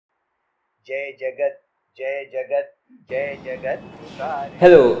Jai Jagat, Jai Jagat, Jai Jagat.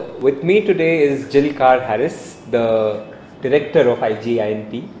 Hello, with me today is Jill Carr Harris, the director of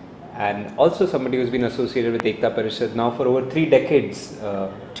IGINT, and also somebody who's been associated with Ekta Parishad now for over 3 decades.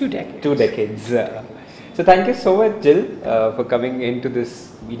 2 decades. 2 decades. So thank you so much, Jill, for coming into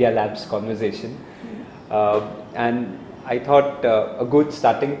this Media Labs conversation. And I thought a good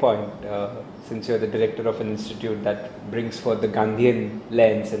starting point, since you're the director of an institute that brings forth the Gandhian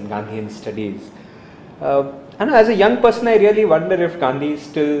lens and Gandhian studies. I know, as a young person, I really wonder if Gandhi is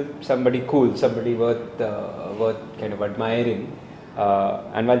still somebody cool, somebody worth kind of admiring.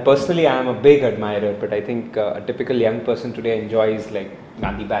 And while personally I am a big admirer, but I think a typical young person today enjoys like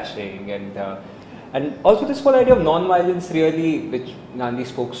Gandhi bashing and also this whole idea of non-violence, really, which Gandhi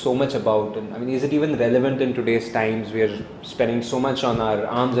spoke so much about. And I mean, is it even relevant in today's times? We are spending so much on our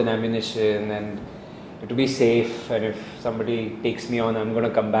arms and ammunition and to be safe, and if somebody takes me on, I'm going to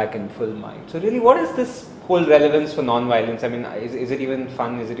come back in full might. So really, what is this whole relevance for non-violence? I mean, is it even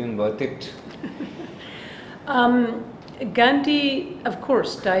fun? Is it even worth it? Gandhi, of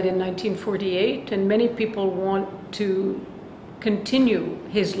course, died in 1948, and many people want to continue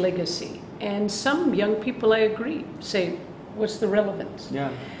his legacy. And some young people, I agree, say, what's the relevance?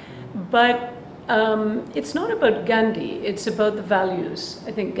 Yeah. But it's not about Gandhi, it's about the values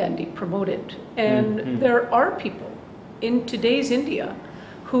I think Gandhi promoted. And there are people in today's India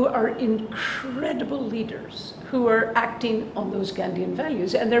who are incredible leaders who are acting on those Gandhian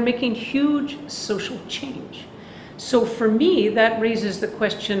values, and they're making huge social change. So for me, that raises the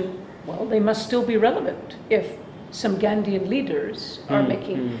question, well, they must still be relevant if some Gandhian leaders are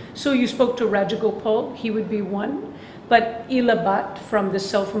making. So you spoke to Rajagopal, he would be one. But Ila Bhatt from the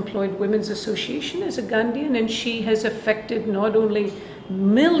Self-Employed Women's Association is a Gandhian, and she has affected not only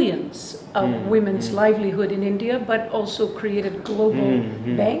millions of women's livelihood in India, but also created global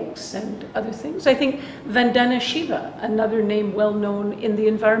banks and other things. I think Vandana Shiva, another name well known in the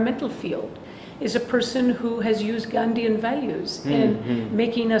environmental field, is a person who has used Gandhian values in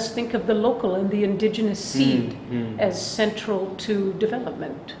making us think of the local and the indigenous seed as central to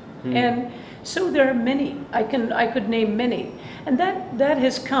development. And so there are many. I could name many. And that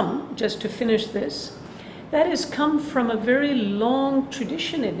has come, just to finish this, that has come from a very long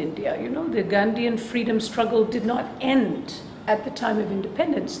tradition in India. You know, the Gandhian freedom struggle did not end at the time of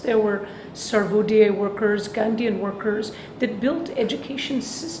independence. There were Sarvodaya workers, Gandhian workers that built education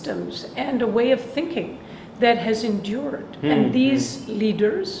systems and a way of thinking that has endured. And these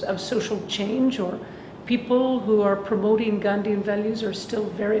leaders of social change or people who are promoting Gandhian values are still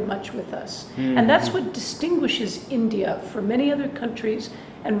very much with us. And that's what distinguishes India from many other countries,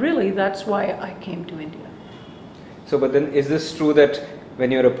 and really that's why I came to India. So, but then is this true that when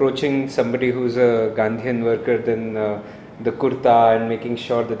you're approaching somebody who's a Gandhian worker, then the kurta and making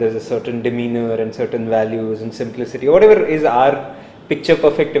sure that there's a certain demeanor and certain values and simplicity, whatever is our picture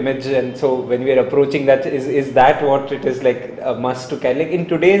perfect image, and so when we are approaching that, is that what it is like a must to carry? Like in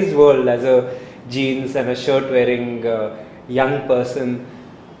today's world, as a jeans and a shirt wearing young person,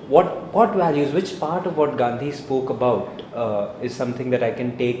 what values, which part of what Gandhi spoke about is something that I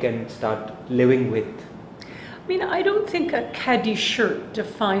can take and start living with? I mean, I don't think a khadi shirt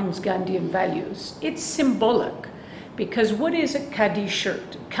defines Gandhian values. It's symbolic, because what is a khadi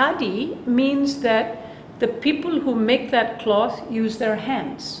shirt? Khadi means that the people who make that cloth use their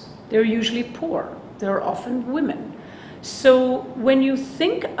hands. They're usually poor. They're often women. So when you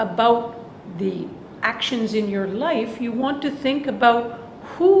think about the actions in your life, you want to think about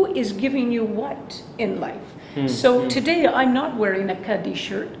who is giving you what in life. So today I'm not wearing a khadi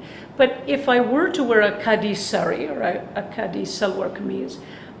shirt, but if I were to wear a khadi sari or a khadi salwar kameez,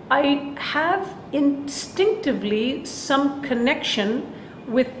 I have instinctively some connection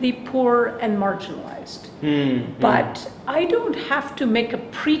with the poor and marginalized. But I don't have to make a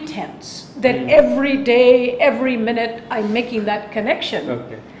pretense that every day, every minute I'm making that connection.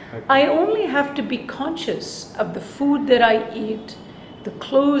 Okay. I only have to be conscious of the food that I eat, the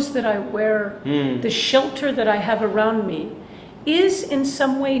clothes that I wear, the shelter that I have around me, is in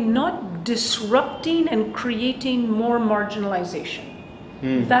some way not disrupting and creating more marginalization.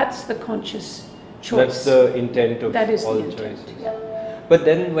 That's the conscious choice. That's the intent of That is all the the intent, choices. yeah. But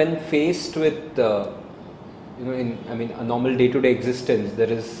then when faced with, in a normal day-to-day existence, there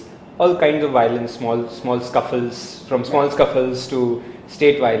is all kinds of violence, small scuffles, from small scuffles to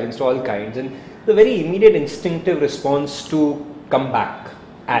state violence to all kinds, and the very immediate instinctive response to come back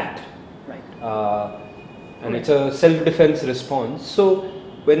at. Right. And it's a self-defense response. So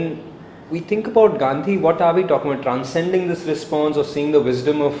when we think about Gandhi, what are we talking about? Transcending this response or seeing the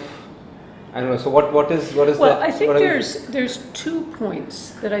wisdom of I don't know. So what is Well, the? I think what are there's 2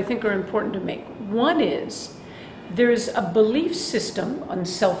 points that I think are important to make. One is there's a belief system on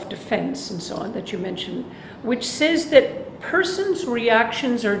self-defense and so on that you mentioned, which says that persons'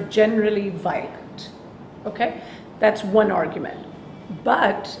 reactions are generally violent. Okay, that's one argument.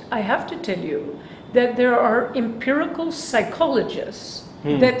 But I have to tell you that there are empirical psychologists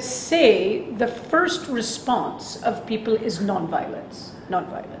that say the first response of people is nonviolence.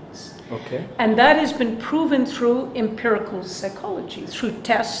 Okay. And that has been proven through empirical psychology, through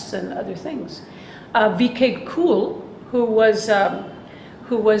tests and other things. V.K. Kool, who was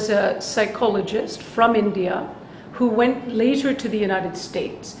a psychologist from India, who went later to the United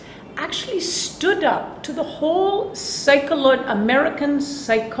States, actually stood up to the whole American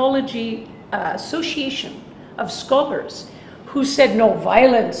Psychology Association of scholars, who said, no,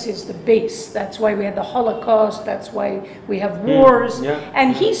 violence is the base. That's why we had the Holocaust. That's why we have wars.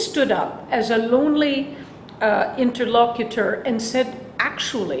 And he stood up as a lonely interlocutor and said,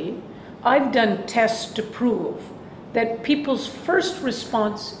 actually, I've done tests to prove that people's first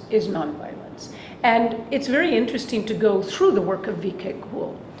response is nonviolence. And it's very interesting to go through the work of V.K.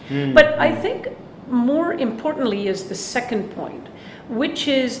 Kool. But I think more importantly is the second point, which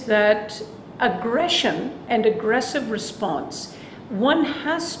is that aggression and aggressive response, one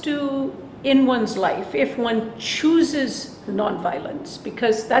has to, in one's life, if one chooses nonviolence,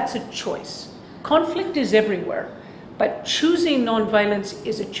 because that's a choice. Conflict is everywhere, but choosing nonviolence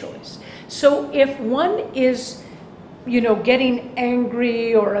is a choice. So if one is, getting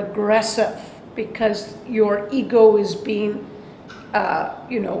angry or aggressive because your ego is being,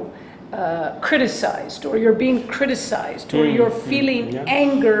 criticized, or you're being criticized, or you're feeling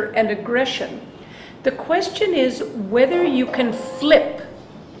anger and aggression, the question is whether you can flip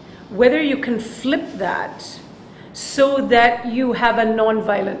that so that you have a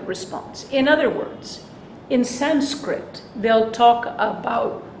nonviolent response. In other words, in Sanskrit, they'll talk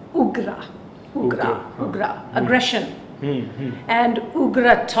about ugra, aggression, and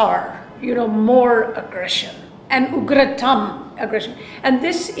ugratar, more aggression, and ugratam, aggression. And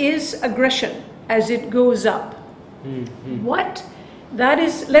this is aggression as it goes up. What that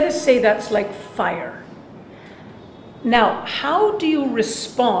is, let us say that's like fire. Now, how do you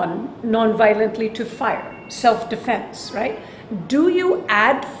respond non-violently to fire? Self-defense, right? Do you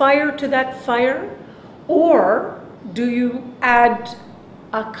add fire to that fire, or do you add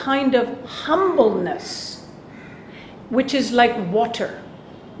a kind of humbleness, which is like water,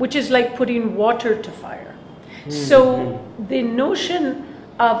 which is like putting water to fire? So the notion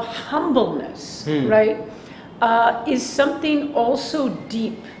of humbleness, right, is something also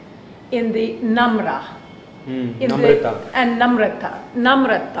deep in the namra,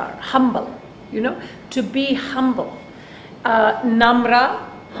 namrata, humble, to be humble. Namra,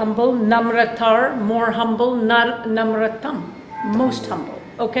 humble, namratar, more humble, namratam, most humble.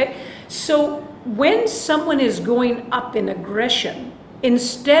 Okay, so when someone is going up in aggression,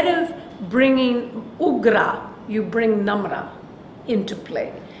 instead of bringing ugra, you bring namra into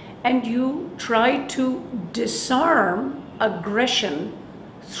play, and you try to disarm aggression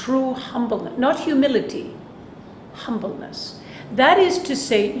through humbleness, not humility, humbleness. That is to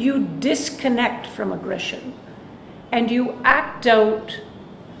say, you disconnect from aggression and you act out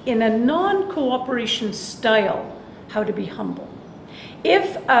in a non-cooperation style how to be humble.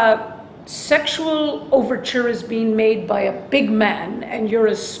 If a sexual overture is being made by a big man and you're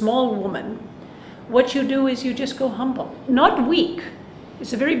a small woman, what you do is you just go humble, not weak.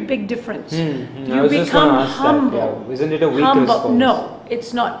 It's a very big difference. You become humble. Yeah. Isn't it a weak response? No,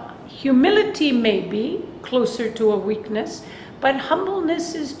 it's not. Humility may be closer to a weakness, but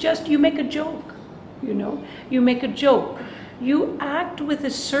humbleness is just, you make a joke, you make a joke. You act with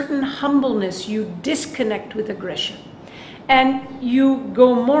a certain humbleness, you disconnect with aggression. And you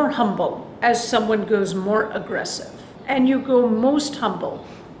go more humble as someone goes more aggressive. And you go most humble.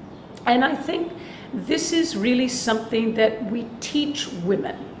 And I think this is really something that we teach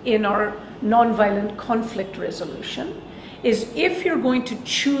women in our nonviolent conflict resolution, is if you're going to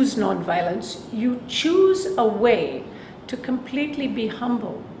choose nonviolence, you choose a way to completely be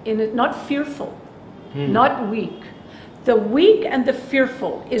humble, not fearful, not weak. The weak and the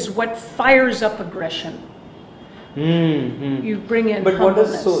fearful is what fires up aggression. You bring in but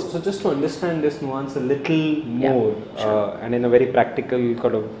humbleness. what is so just to understand this nuance a little more, and in a very practical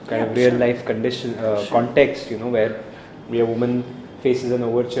kind of real life condition context, where a woman faces an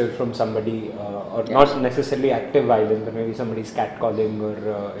overture from somebody, or not necessarily active violence, but maybe somebody's catcalling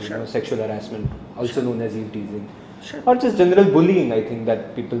or sexual harassment, also known as eve teasing. Sure. or just general bullying, I think,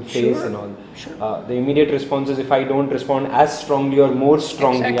 that people face Sure. and all. Sure. The immediate response is, if I don't respond as strongly or more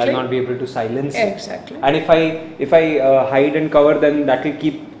strongly, Exactly. I'll not be able to silence it. Exactly. And if I hide and cover, then that will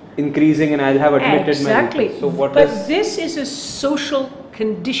keep increasing, and I'll have admitted Exactly. my weakness. So what but is this is a social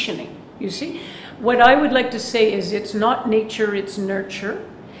conditioning, you see. What I would like to say is it's not nature, it's nurture.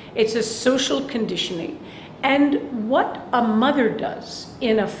 It's a social conditioning. And what a mother does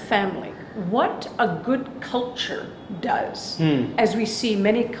in a family, what a good culture does, as we see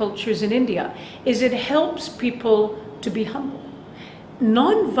many cultures in India, is it helps people to be humble.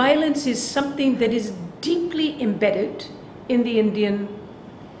 Non-violence is something that is deeply embedded in the Indian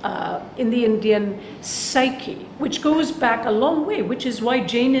psyche, which goes back a long way, which is why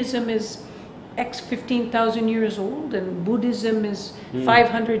Jainism is 15,000 years old and Buddhism is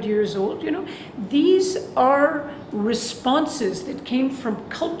 500 years old. You know, these are responses that came from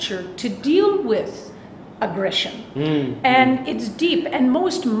culture to deal with aggression, and it's deep. And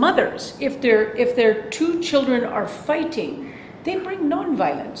most mothers, if their two children are fighting, they bring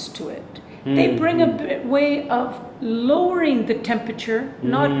non-violence to it. They bring a way of lowering the temperature,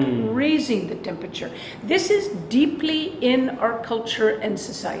 not raising the temperature. This is deeply in our culture and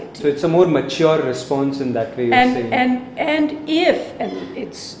society. so it's a more mature response in that way, you're saying. And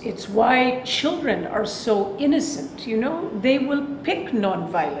it's why children are so innocent, you know, they will pick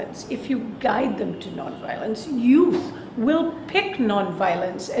non-violence if you guide them to non-violence. Youth will pick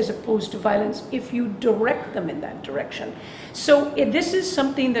non-violence as opposed to violence if you direct them in that direction. So this is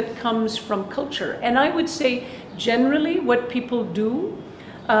something that comes from culture. And I would say generally what people do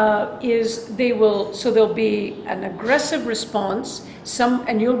is there'll be an aggressive response,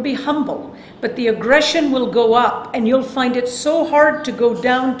 and you'll be humble, but the aggression will go up and you'll find it so hard to go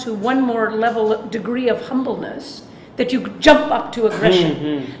down to one more degree of humbleness that you jump up to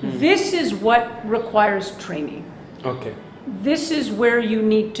aggression. This is what requires training. Okay. This is where you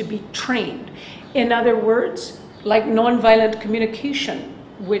need to be trained. In other words, like nonviolent communication,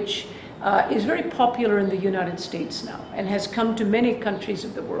 which is very popular in the United States now and has come to many countries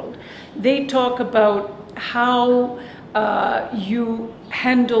of the world. They talk about how you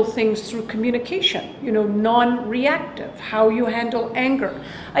handle things through communication, you know, non-reactive, how you handle anger.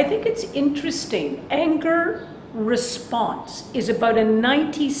 I think it's interesting. Anger response is about a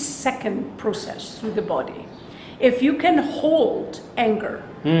 90-second process through the body. If you can hold anger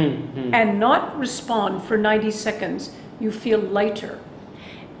and not respond for 90 seconds, you feel lighter.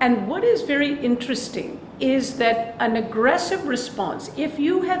 And what is very interesting is that an aggressive response, if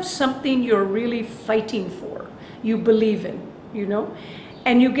you have something you're really fighting for, you believe in, you know,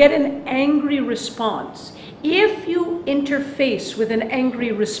 and you get an angry response, if you interface with an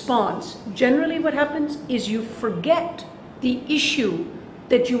angry response, generally what happens is you forget the issue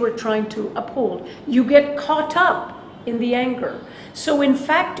that you were trying to uphold. You get caught up in the anger. So in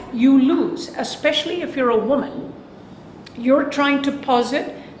fact, you lose, especially if you're a woman. You're trying to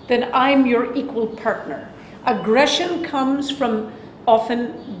posit that I'm your equal partner. Aggression comes from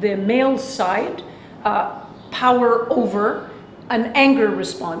often the male side, power over an anger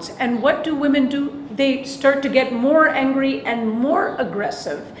response. And what do women do? They start to get more angry and more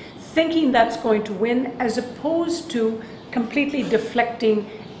aggressive, thinking that's going to win, as opposed to completely deflecting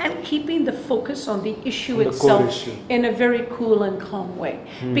and keeping the focus on the issue itself in a very cool and calm way.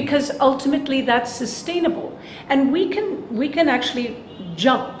 Because ultimately that's sustainable. And we can actually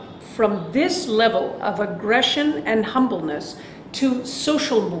jump from this level of aggression and humbleness to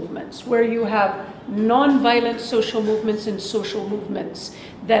social movements, where you have non-violent social movements and social movements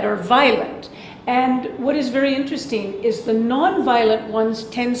that are violent. And what is very interesting is the non-violent ones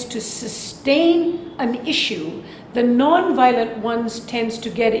tends to sustain an issue. The non-violent ones tends to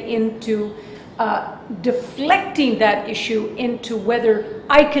get into deflecting that issue into whether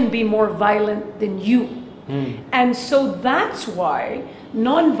I can be more violent than you. And so that's why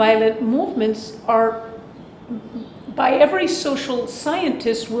non-violent movements are, by every social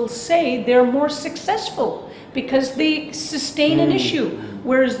scientist will say, they're more successful because they sustain an issue,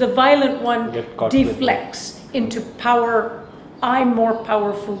 whereas the violent one deflects into power. I'm more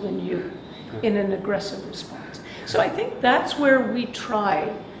powerful than you, in an aggressive response. So I think that's where we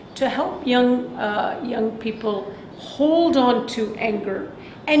try to help young people hold on to anger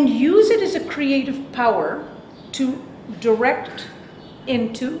and use it as a creative power to direct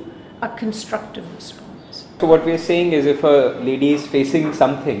into a constructive response. So what we are saying is, if a lady is facing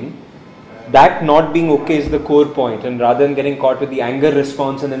something, that not being okay is the core point, and rather than getting caught with the anger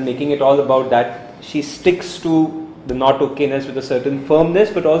response and then making it all about that, she sticks to the not okayness with a certain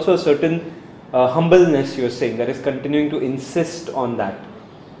firmness, but also a certain humbleness, you're saying, that is continuing to insist on that.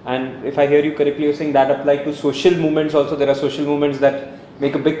 And if I hear you correctly, you're saying that apply to social movements also. There are social movements that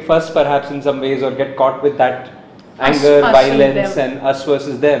make a big fuss perhaps in some ways, or get caught with that anger, violence, and us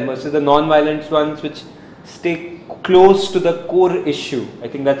versus them, versus the non-violent ones which stay close to the core issue. I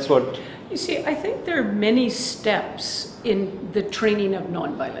think that's what... You see, I think there are many steps in the training of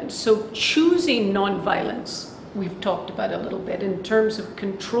nonviolence. So choosing nonviolence, we've talked about a little bit in terms of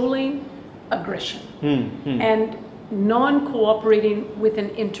controlling aggression and non-cooperating with an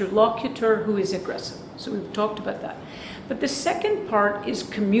interlocutor who is aggressive. So we've talked about that. But the second part is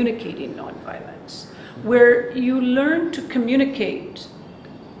communicating nonviolence, where you learn to communicate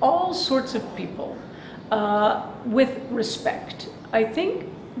all sorts of people with respect. I think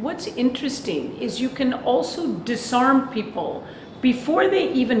what's interesting is you can also disarm people before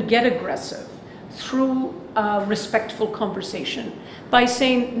they even get aggressive through respectful conversation by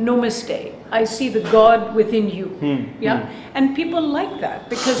saying, namaste, I see the God within you. And people like that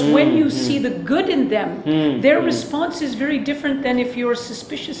because when you see the good in them, their response is very different than if you're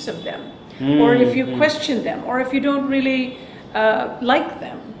suspicious of them or if you question them or if you don't really like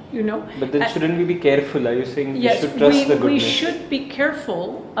them. You know, but then shouldn't we be careful? Are you saying yes, we should trust the goodness? We should be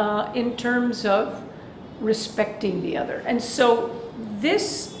careful in terms of respecting the other. And so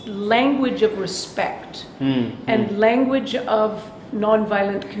this language of respect and language of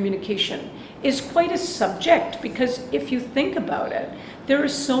nonviolent communication is quite a subject, because if you think about it, there are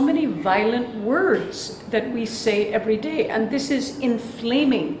so many violent words that we say every day, and this is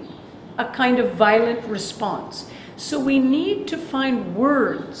inflaming a kind of violent response. So we need to find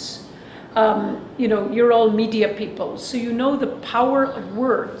words. You know, you're all media people, so you know the power of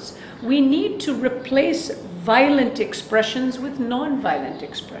words. We need to replace violent expressions with non-violent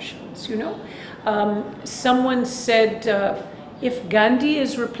expressions, you know. Someone said, if Gandhi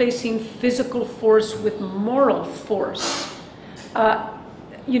is replacing physical force with moral force,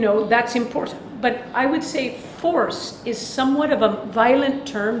 you know, that's important. But I would say force is somewhat of a violent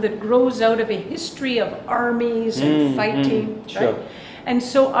term that grows out of a history of armies and fighting. Sure. Right? And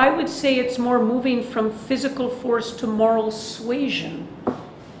so I would say it's more moving from physical force to moral suasion.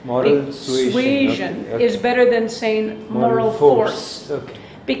 Moral suasion Okay. Is better than saying moral force. Okay.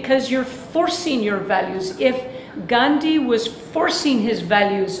 Because you're forcing your values. If Gandhi was forcing his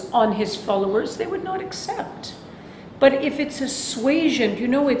values on his followers, they would not accept. But if it's a suasion, you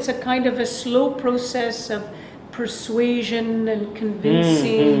know, it's a kind of a slow process of persuasion and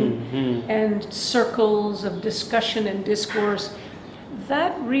convincing and circles of discussion and discourse.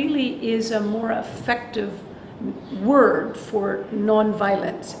 That really is a more effective word for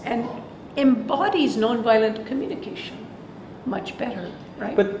nonviolence and embodies nonviolent communication much better,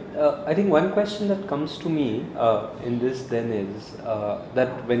 right? But I think one question that comes to me in this then is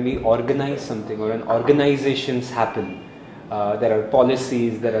that when we organize something or when organizations happen, there are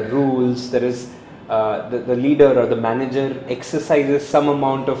policies, there are rules, there is the leader or the manager exercises some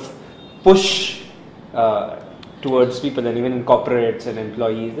amount of push towards people, and even in corporates and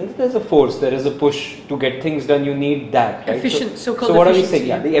employees, there's a force, there is a push to get things done. You need that, right? So what are we saying?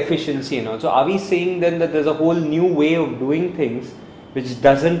 Yeah, the efficiency and all. So are we saying then that there's a whole new way of doing things which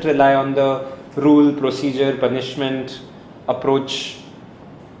doesn't rely on the rule, procedure, punishment approach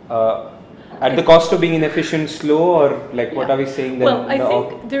at the cost of being inefficient, slow, or like what are we saying then? Well, I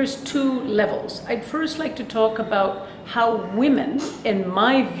think there's two levels. I'd first like to talk about how women, in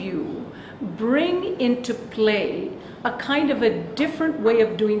my view, bring into play a kind of a different way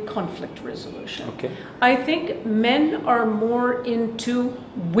of doing conflict resolution. Okay. I think men are more into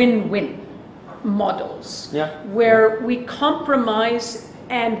win-win models, where we compromise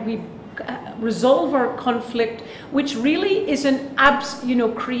and we resolve our conflict, which really is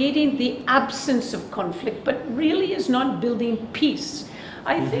creating the absence of conflict, but really is not building peace.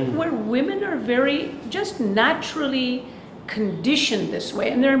 I think where women are very just naturally conditioned this way,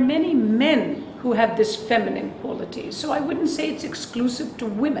 and there are many men who have this feminine quality, so I wouldn't say it's exclusive to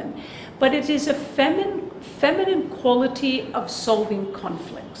women, but it is a feminine quality of solving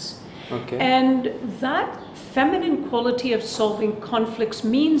conflicts. Okay. And that feminine quality of solving conflicts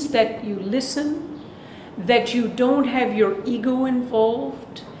means that you listen, that you don't have your ego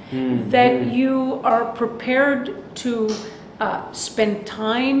involved, that you are prepared to spend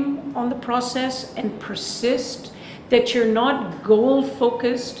time on the process and persist, that you're not goal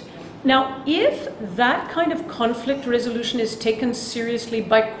focused. Now, if that kind of conflict resolution is taken seriously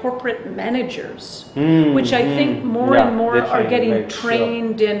by corporate managers, which I think more and more are getting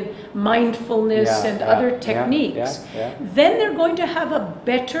trained in mindfulness and other techniques, then they're going to have a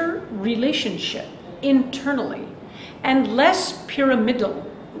better relationship internally and less pyramidal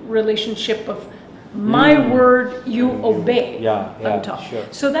relationship of My word, you obey. Yeah, on top. sure.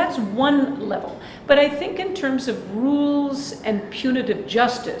 So that's one level. But I think in terms of rules and punitive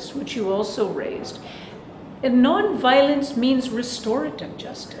justice, which you also raised, non-violence means restorative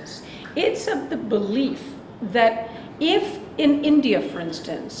justice. It's of the belief that if in India, for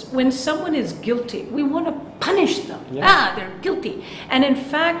instance, when someone is guilty, we want to punish them. Yeah. They're guilty. And in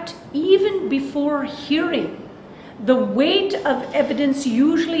fact, even before hearing, the weight of evidence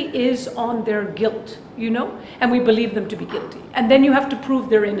usually is on their guilt, and we believe them to be guilty. And then you have to prove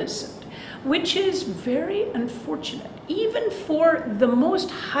they're innocent, which is very unfortunate. Even for the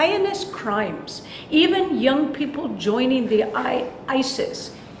most heinous crimes, even young people joining the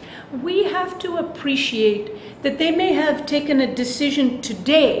ISIS, we have to appreciate that they may have taken a decision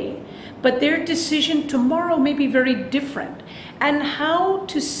today, but their decision tomorrow may be very different. And how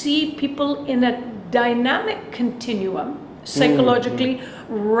to see people in a dynamic continuum psychologically,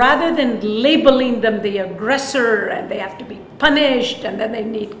 rather than labeling them the aggressor and they have to be punished and then they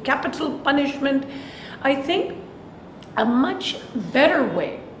need capital punishment. I think a much better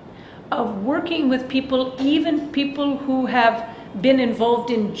way of working with people, even people who have been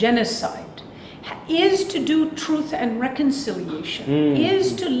involved in genocide, is to do truth and reconciliation,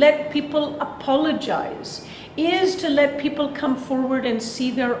 is to let people apologize, is to let people come forward and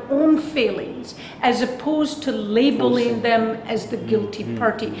see their own failings, as opposed to labeling them as the guilty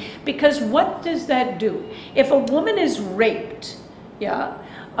party. Because what does that do? If a woman is raped,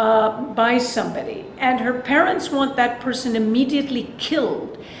 by somebody, and her parents want that person immediately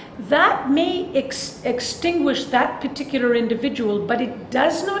killed, that may extinguish that particular individual, but it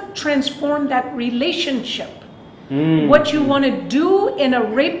does not transform that relationship. What you want to do in a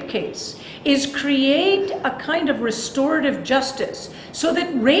rape case is create a kind of restorative justice so that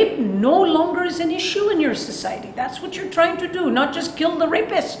rape no longer is an issue in your society. That's what you're trying to do, not just kill the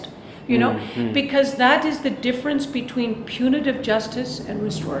rapist, because that is the difference between punitive justice and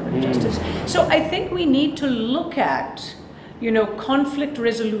restorative justice. So I think we need to look at, conflict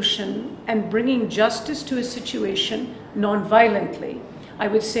resolution and bringing justice to a situation non-violently. I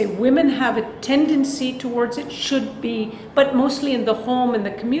would say women have a tendency towards it, should be, but mostly in the home and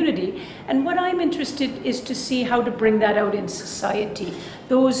the community. And what I'm interested is to see how to bring that out in society,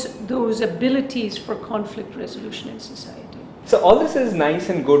 those abilities for conflict resolution in society. So all this is nice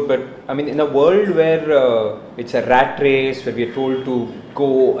and good, but I mean, in a world where it's a rat race, where we are told to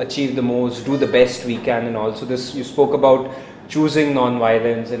go achieve the most, do the best we can, and also this, you spoke about choosing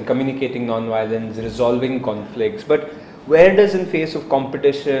non-violence and communicating non-violence, resolving conflicts, but where does, in face of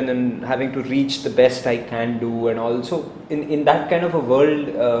competition and having to reach the best I can do, and also in that kind of a world,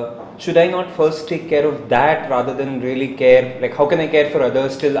 should I not first take care of that rather than really care, like how can I care for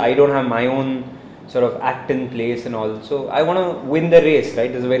others till I don't have my own sort of act in place? And also I want to win the race,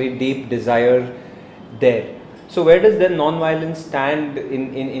 right? There's a very deep desire there. So where does then non-violence stand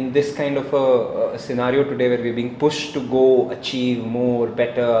in this kind of a scenario today, where we're being pushed to go achieve more,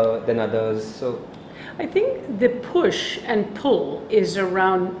 better than others? So I think the push and pull is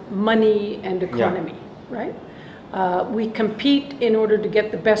around money and economy, right? We compete in order to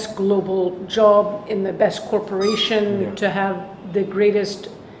get the best global job in the best corporation, to have the greatest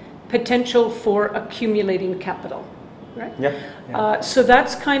potential for accumulating capital, right? So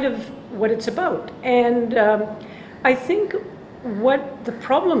that's kind of what it's about. And I think what the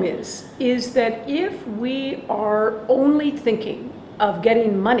problem is that if we are only thinking of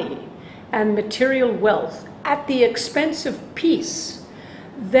getting money and material wealth at the expense of peace,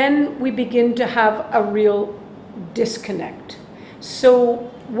 then we begin to have a real disconnect. So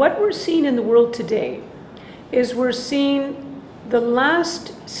what we're seeing in the world today is we're seeing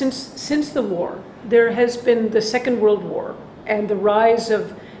since the war, there has been the Second World War and the rise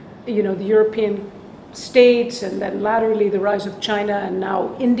of, the European states, and then laterally the rise of China, and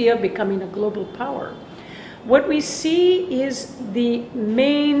now India becoming a global power. What we see is the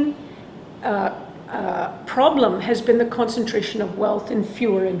main problem has been the concentration of wealth in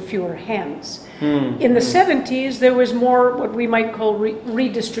fewer and fewer hands. In the 70s, there was more what we might call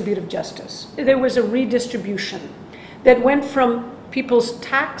redistributive justice. There was a redistribution that went from people's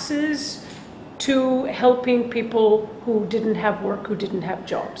taxes to helping people who didn't have work, who didn't have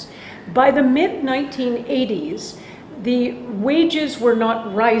jobs. By the mid-1980s, the wages were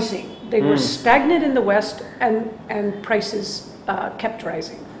not rising. They were stagnant in the West, and prices kept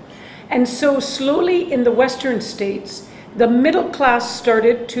rising. And so slowly in the Western states, the middle class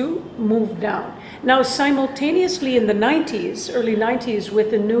started to move down. Now, simultaneously in the 90s, early 90s, with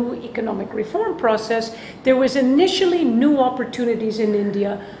the new economic reform process, there was initially new opportunities in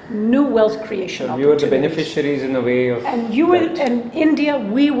India, new wealth creation So opportunities. you were the beneficiaries in a way of And you were, and India,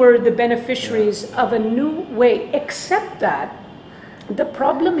 we were the beneficiaries of a new way, except that the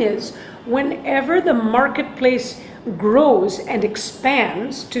problem is whenever the marketplace grows and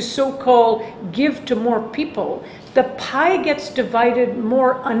expands to so-called give to more people, the pie gets divided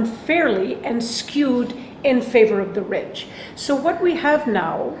more unfairly and skewed in favor of the rich. So what we have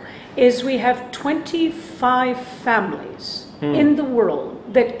now is we have 25 families in the world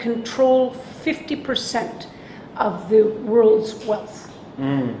that control 50% of the world's wealth.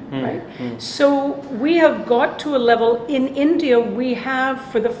 Right? So we have got to a level in India, we have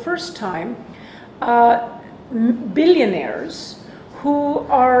for the first time billionaires who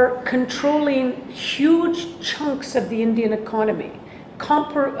are controlling huge chunks of the Indian economy,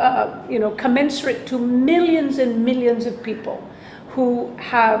 commensurate to millions and millions of people who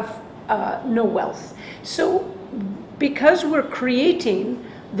have no wealth. So because we're creating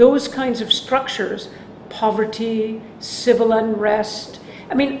those kinds of structures, poverty, civil unrest,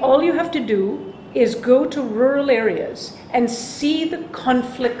 I mean, all you have to do is go to rural areas and see the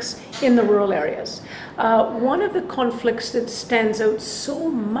conflicts in the rural areas. One of the conflicts that stands out so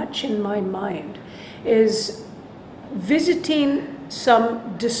much in my mind is visiting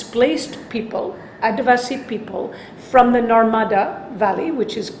some displaced people, Adivasi people, from the Narmada Valley,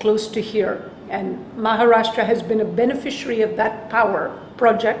 which is close to here. And Maharashtra has been a beneficiary of that power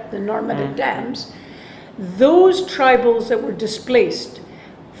project, the Narmada dams. Those tribals that were displaced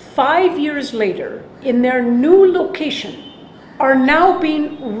 5 years later in their new location are now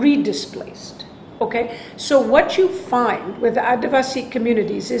being redisplaced. Okay, so what you find with Adivasi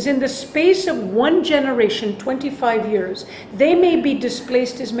communities is in the space of one generation, 25 years, they may be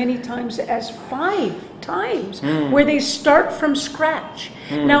displaced as many times as 5 times, where they start from scratch.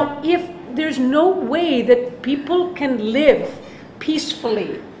 Now, if there's no way that people can live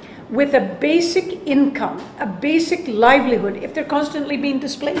peacefully with a basic income, a basic livelihood, if they're constantly being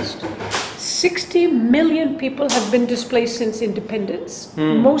displaced. 60 million people have been displaced since independence,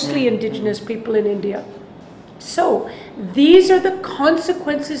 mostly indigenous people in India. So these are the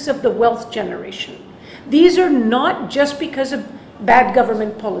consequences of the wealth generation. These are not just because of bad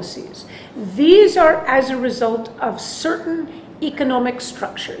government policies. These are as a result of certain economic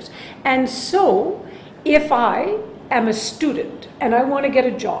structures. And so if I am a student and I want to get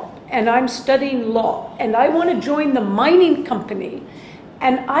a job and I'm studying law and I want to join the mining company,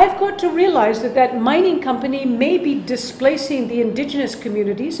 and I've got to realize that that mining company may be displacing the indigenous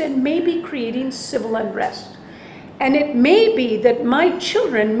communities and may be creating civil unrest. And it may be that my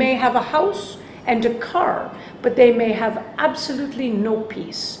children may have a house and a car, but they may have absolutely no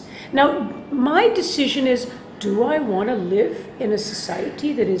peace. Now, my decision is, do I want to live in a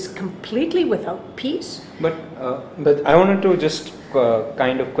society that is completely without peace? But I wanted to just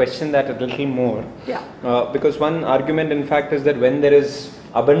kind of question that a little more. Yeah. Because one argument, in fact, is that when there is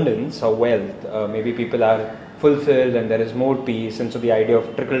abundance or wealth, maybe people are fulfilled and there is more peace, and so the idea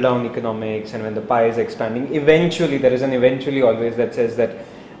of trickle-down economics, and when the pie is expanding, eventually there is an eventually always that says that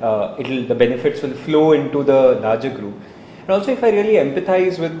the benefits will flow into the larger group. And also, if I really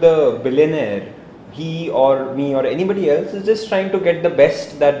empathize with the billionaire, he or me or anybody else is just trying to get the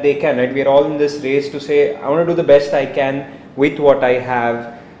best that they can, right? We are all in this race to say, I want to do the best I can with what I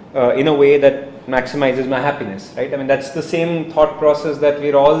have in a way that maximizes my happiness, right? I mean, that's the same thought process that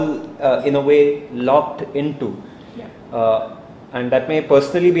we're all in a way locked into. Yeah. And that may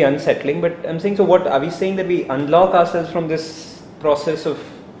personally be unsettling, but I'm saying, so what are we saying, that we unlock ourselves from this process of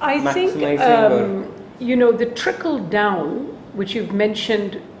maximizing? You know, the trickle down, which you've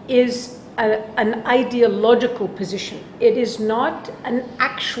mentioned, is an ideological position. It is not an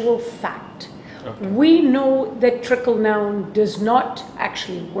actual fact. Okay. We know that trickle down does not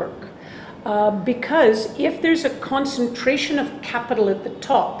actually work. Because if there's a concentration of capital at the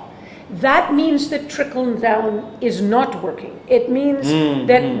top, that means that trickle down is not working. It means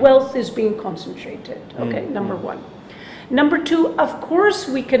that wealth is being concentrated. Okay, number one. Number two, of course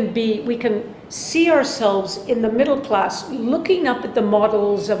we can see ourselves in the middle class looking up at the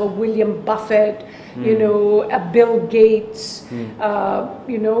models of a William Buffett, you know, a Bill Gates,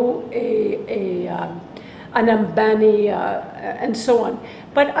 you know, an Ambani, and so on.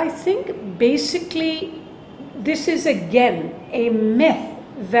 But I think basically this is again a myth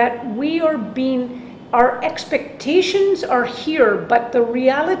that our expectations are here, but the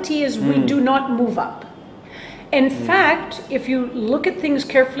reality is we do not move up. In fact, if you look at things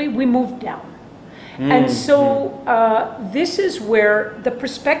carefully, we move down. And so this is where the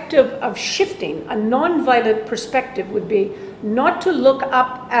perspective of shifting, a non-violent perspective, would be not to look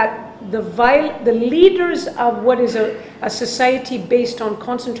up at the leaders of what is a society based on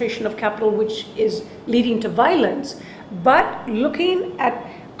concentration of capital, which is leading to violence, but looking at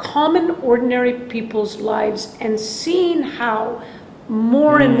common, ordinary people's lives and seeing how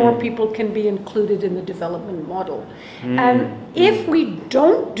more and more people can be included in the development model. And if we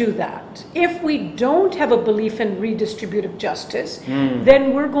don't do that, if we don't have a belief in redistributive justice,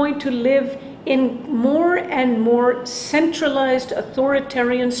 then we're going to live in more and more centralized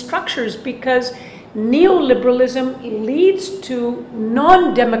authoritarian structures, because neoliberalism leads to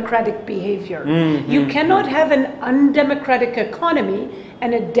non-democratic behavior. You cannot have an undemocratic economy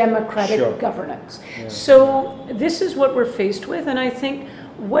and a democratic governance. So this is what we're faced with, and I think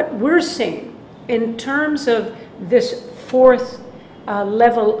what we're saying in terms of this fourth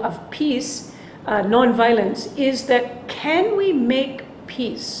level of peace, nonviolence, is that can we make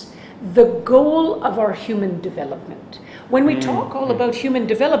peace the goal of our human development? When we talk all about human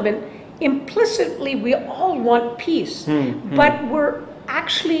development, implicitly we all want peace, but we're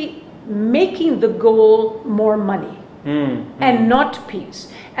actually making the goal more money and not peace.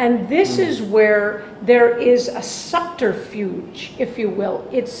 And this is where there is a subterfuge, if you will.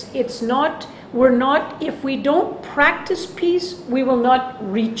 It's not, we're not, if we don't practice peace, we will not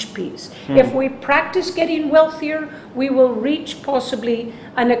reach peace. If we practice getting wealthier, we will reach possibly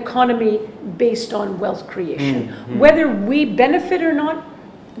an economy based on wealth creation. Whether we benefit or not,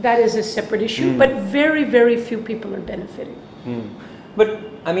 that is a separate issue, but very, very few people are benefiting. But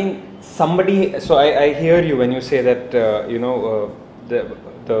I mean, somebody, so I hear you when you say that, there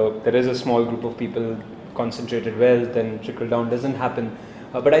is a small group of people, concentrated wealth and trickle down doesn't happen.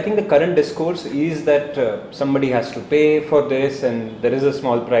 But I think the current discourse is that somebody has to pay for this, and there is a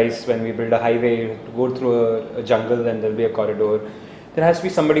small price when we build a highway to go through a jungle and there will be a corridor. There has to be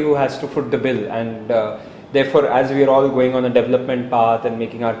somebody who has to foot the bill, and therefore, as we are all going on a development path and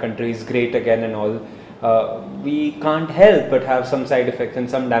making our countries great again and all, we can't help but have some side effects and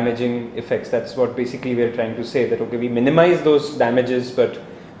some damaging effects. That's what basically we are trying to say, that okay, we minimize those damages, but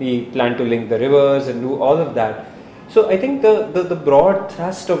we plan to link the rivers and do all of that. So I think the broad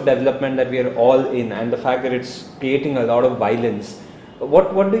thrust of development that we are all in, and the fact that it's creating a lot of violence,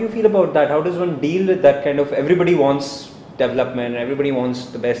 what do you feel about that? How does one deal with that kind of, everybody wants development, everybody wants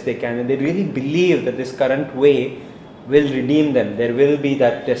the best they can, and they really believe that this current way will redeem them, there will be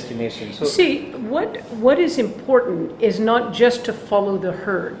that destination. So see, what is important is not just to follow the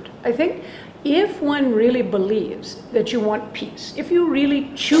herd. I think if one really believes that you want peace, if you really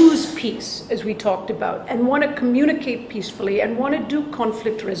choose peace, as we talked about, and want to communicate peacefully and want to do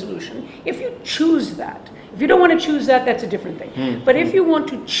conflict resolution, if you choose that, if you don't want to choose that, that's a different thing. But if you want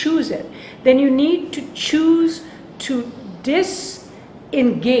to choose it, then you need to choose to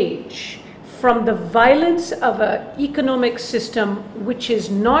disengage from the violence of an economic system which is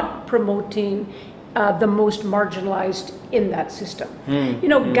not promoting the most marginalized in that system.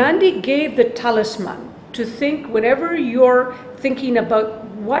 Gandhi gave the talisman to think, whenever you're thinking about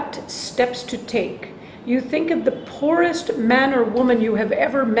what steps to take, you think of the poorest man or woman you have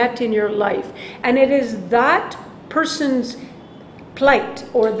ever met in your life, and it is that person's plight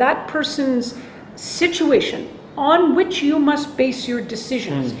or that person's situation on which you must base your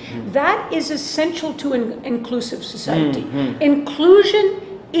decisions. That is essential to an inclusive society. Inclusion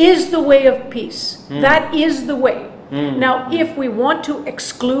is the way of peace. That is the way. Now, if we want to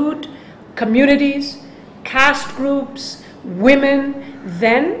exclude communities, caste groups, women,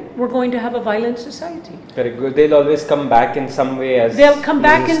 then we're going to have a violent society. very good. They'll always come back in some way as they'll come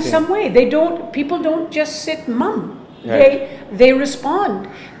back in resisting. some way. People don't just sit mum. Right. They respond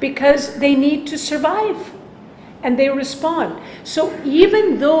because they need to survive. And they respond. So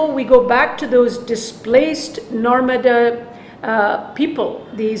even though we go back to those displaced Narmada people,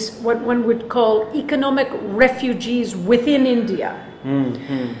 these what one would call economic refugees within India,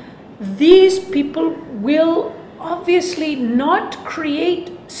 these people will obviously not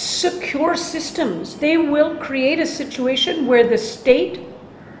create secure systems. They will create a situation where the state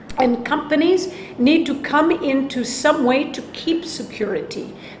and companies need to come into some way to keep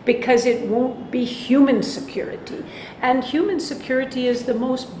security, because it won't be human security. And human security is the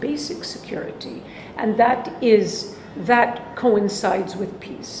most basic security. And that coincides with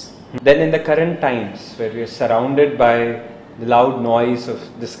peace. Then in the current times, where we are surrounded by the loud noise of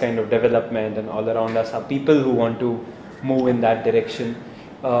this kind of development, and all around us are people who want to move in that direction,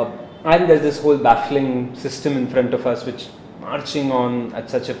 and there's this whole baffling system in front of us which marching on at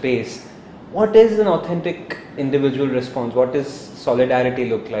such a pace. what is an authentic individual response? What does solidarity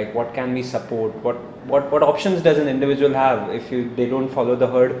look like? What can we support? What options does an individual have if they don't follow the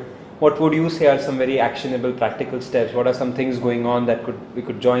herd? What would you say are some very actionable, practical steps? What are some things going on that we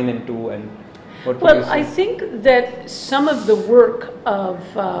could join into? And what would you say? I think that some of the work of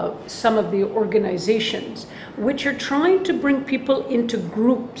some of the organizations which are trying to bring people into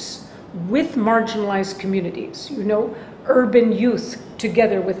groups with marginalized communities, you know, urban youth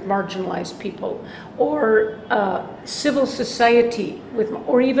together with marginalized people, or civil society with,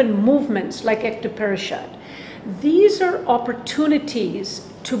 or even movements like Ekta Parishad. These are opportunities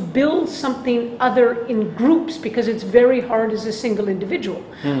to build something other in groups, because it's very hard as a single individual.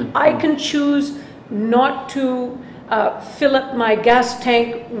 I can choose not to fill up my gas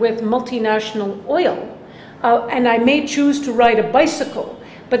tank with multinational oil, and I may choose to ride a bicycle,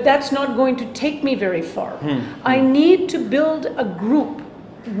 but that's not going to take me very far. I need to build a group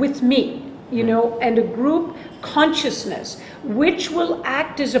with me, you know, and a group consciousness which will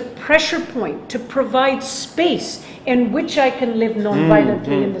act as a pressure point to provide space in which I can live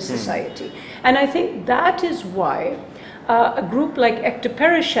non-violently in the society. And I think that is why a group like Ekta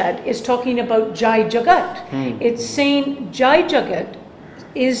Parishad is talking about Jai Jagat. It's saying Jai Jagat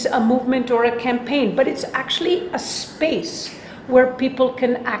is a movement or a campaign, but it's actually a space where people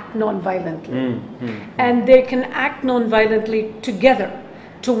can act non-violently. And they can act non-violently together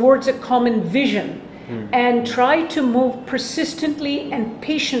towards a common vision, and try to move persistently and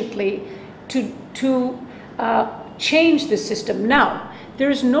patiently to change the system. Now,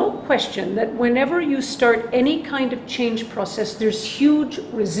 there's no question that whenever you start any kind of change process, there's huge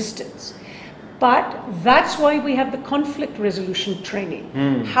resistance. But that's why we have the conflict resolution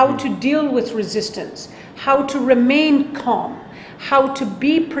training, how to deal with resistance, how to remain calm, how to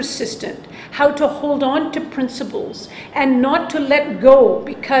be persistent, how to hold on to principles and not to let go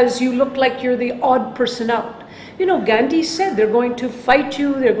because you look like you're the odd person out. You know, Gandhi said they're going to fight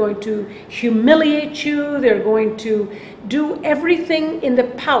you, they're going to humiliate you, they're going to do everything in the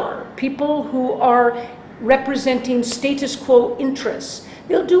power. People who are representing status quo interests,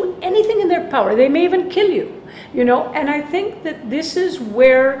 they'll do anything in their power. They may even kill you, you know. And I think that this is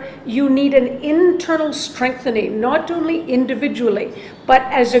where you need an internal strengthening, not only individually, but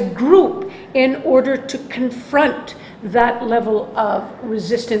as a group, in order to confront that level of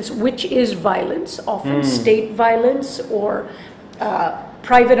resistance, which is violence, often state violence, or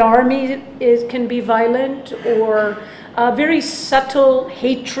private army can be violent, or very subtle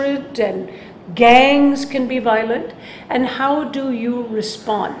hatred, and gangs can be violent. And how do you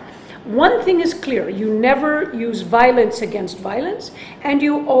respond? One thing is clear: you never use violence against violence, and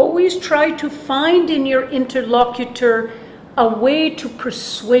you always try to find in your interlocutor a way to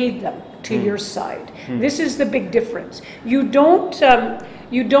persuade them to your side. This is the big difference. You don't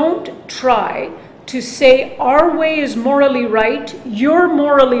try to say our way is morally right, you're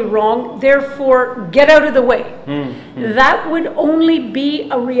morally wrong, therefore get out of the way. That would only be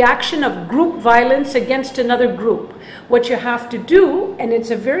a reaction of group violence against another group. What you have to do, and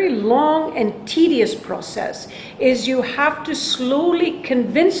it's a very long and tedious process, is you have to slowly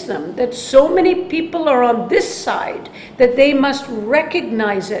convince them that so many people are on this side that they must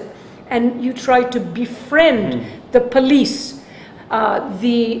recognize it. And you try to befriend the police,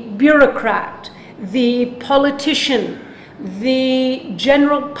 the bureaucrat, the politician, the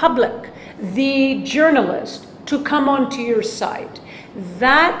general public, the journalist, to come onto your side.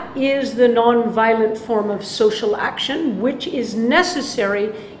 That is the non-violent form of social action, which is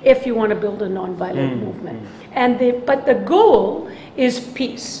necessary if you want to build a non-violent movement. And but the goal is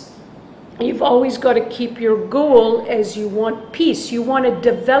peace. You've always got to keep your goal as you want peace. You want a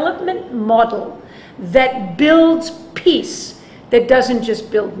development model that builds peace, that doesn't just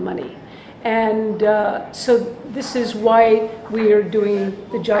build money. And so this is why we are doing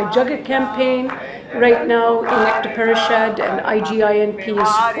the Jai Jagat campaign right now in Ekta Parishad, and IGINP is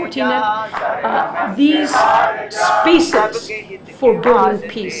supporting it. These spaces for building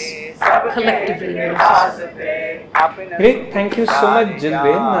peace collectively are necessary. Great, thank you so much,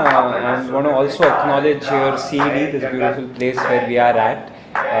 Jilbin, and want to also acknowledge your CED, this beautiful place where we are at,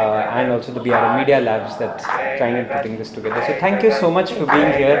 and also the BRM Media Labs that's trying and putting this together. So thank you so much for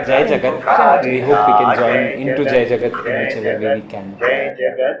being here, Jai Jagat. We hope we can join into Jai Jagat in whichever way we can. Jai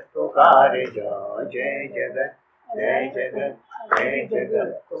Jagat Tukare Jo, Jai Jagat, Jai Jagat, Jai Jagat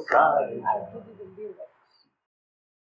Tukare Jo.